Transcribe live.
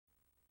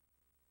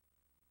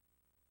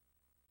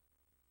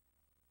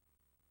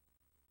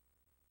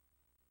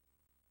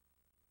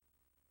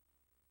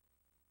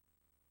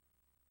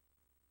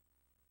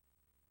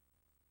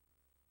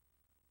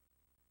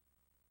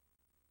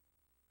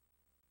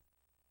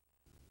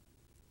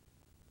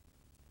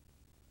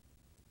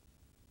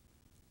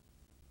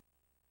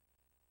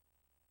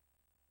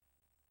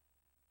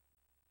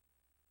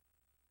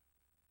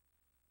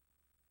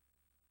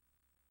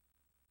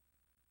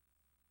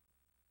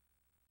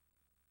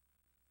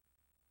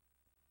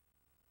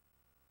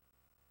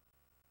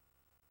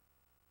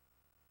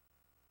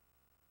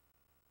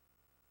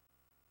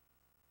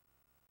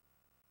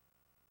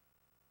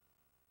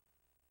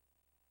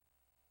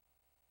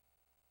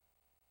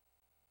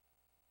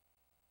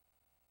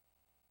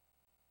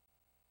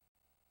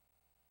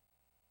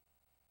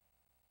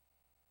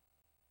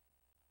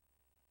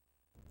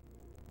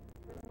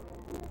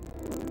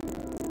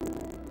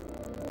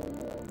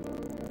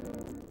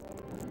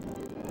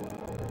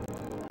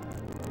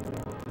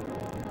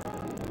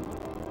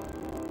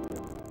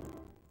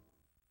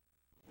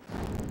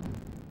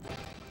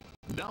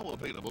Now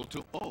available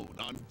to own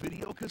on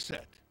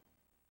videocassette.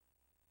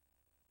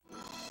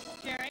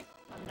 Jerry,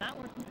 I'm not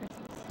working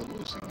Christmas. But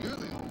Lucy, you're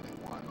the only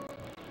one.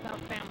 About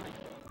family.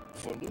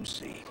 For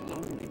Lucy,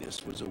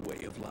 loneliness was a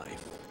way of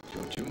life.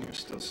 Joe Jr.'s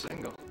still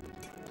single.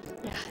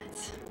 Yeah,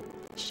 it's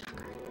a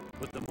shocker.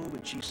 But the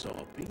moment she saw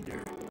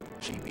Peter,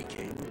 she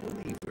became a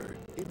believer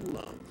in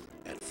love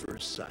at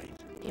first sight.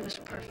 He was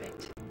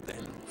perfect.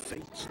 Then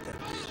fate stepped in.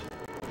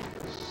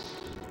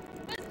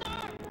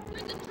 Mister!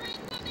 There's a train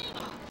coming!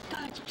 Oh,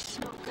 God, you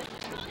smell good.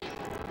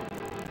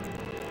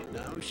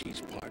 Now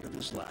she's part of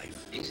his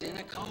life. He's in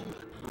a coma.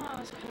 Oh, I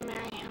was gonna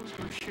marry him.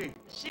 Who's she?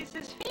 She's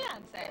his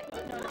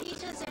fiancée. No,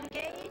 Peter's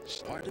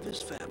engaged. Part of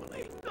his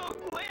family. So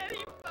glad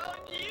he found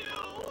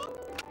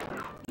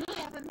you! You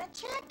haven't met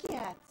Jack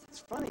yet. It's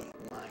funny,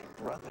 my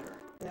brother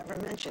never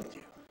mentioned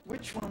you.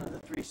 Which one of the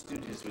Three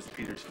Stooges was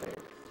Peter's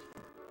favorite?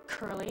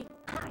 Curly.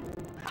 Curly.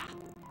 Ha!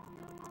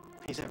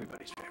 He's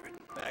everybody's favorite.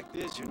 Fact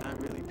is, you're not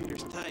really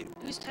Peter's type.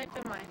 Whose type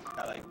am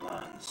I? I like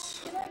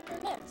blondes. You like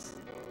brunettes.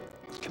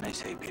 What can I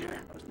say, Peter?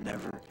 I was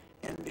never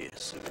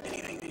envious of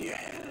anything that you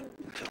had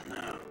until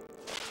now.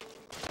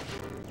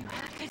 You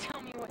have to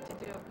tell me what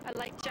to do. I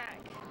like Jack.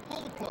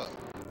 Pull the plug.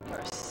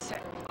 You're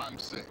sick. I'm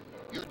sick.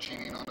 You're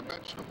cheating on a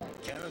vegetable.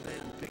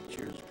 Caravan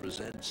Pictures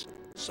presents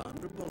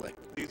Sandra Bullock.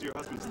 These are your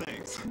husband's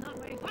things. Not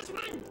my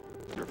husband!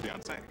 Your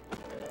fiancé.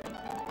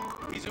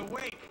 He's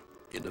awake.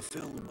 In a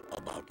film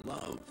about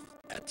love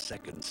at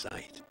second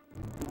sight.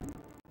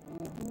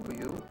 Who are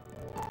you?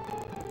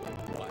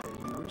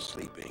 While you were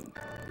sleeping,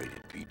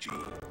 rated PG.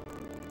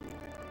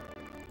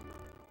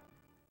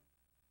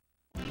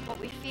 What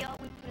we feel,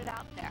 we put it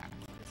out there.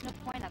 There's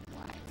no point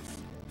otherwise.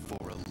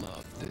 For a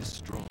love this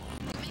strong,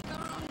 We make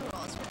our own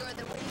rules. We go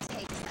the way he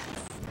takes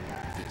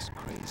us. this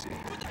crazy,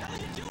 What the hell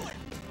are you doing?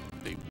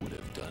 they would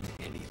have done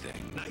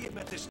anything. Now you've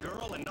met this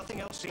girl and nothing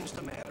else seems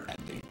to matter. And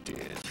they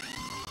did.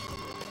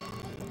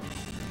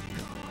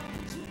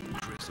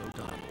 Chris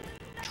O'Donnell,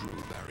 Drew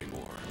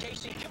Barrymore,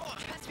 Casey, come on.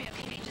 Trust me,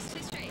 okay? Just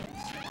stay straight.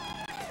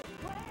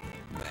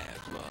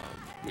 Mad Love,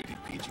 rated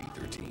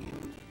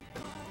PG-13.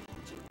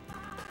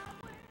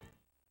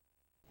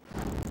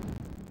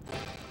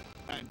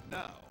 And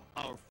now,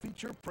 our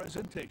feature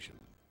presentation.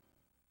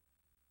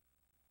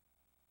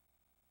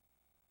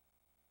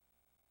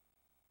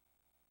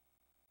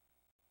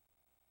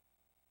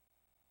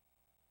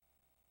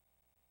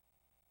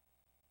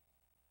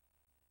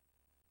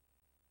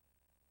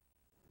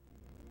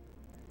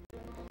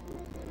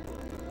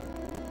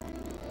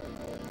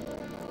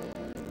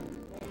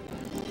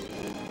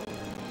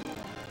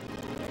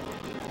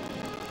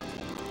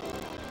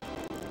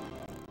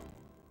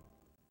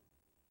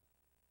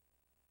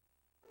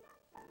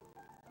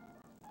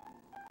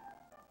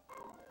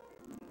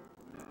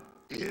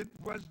 It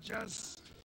was just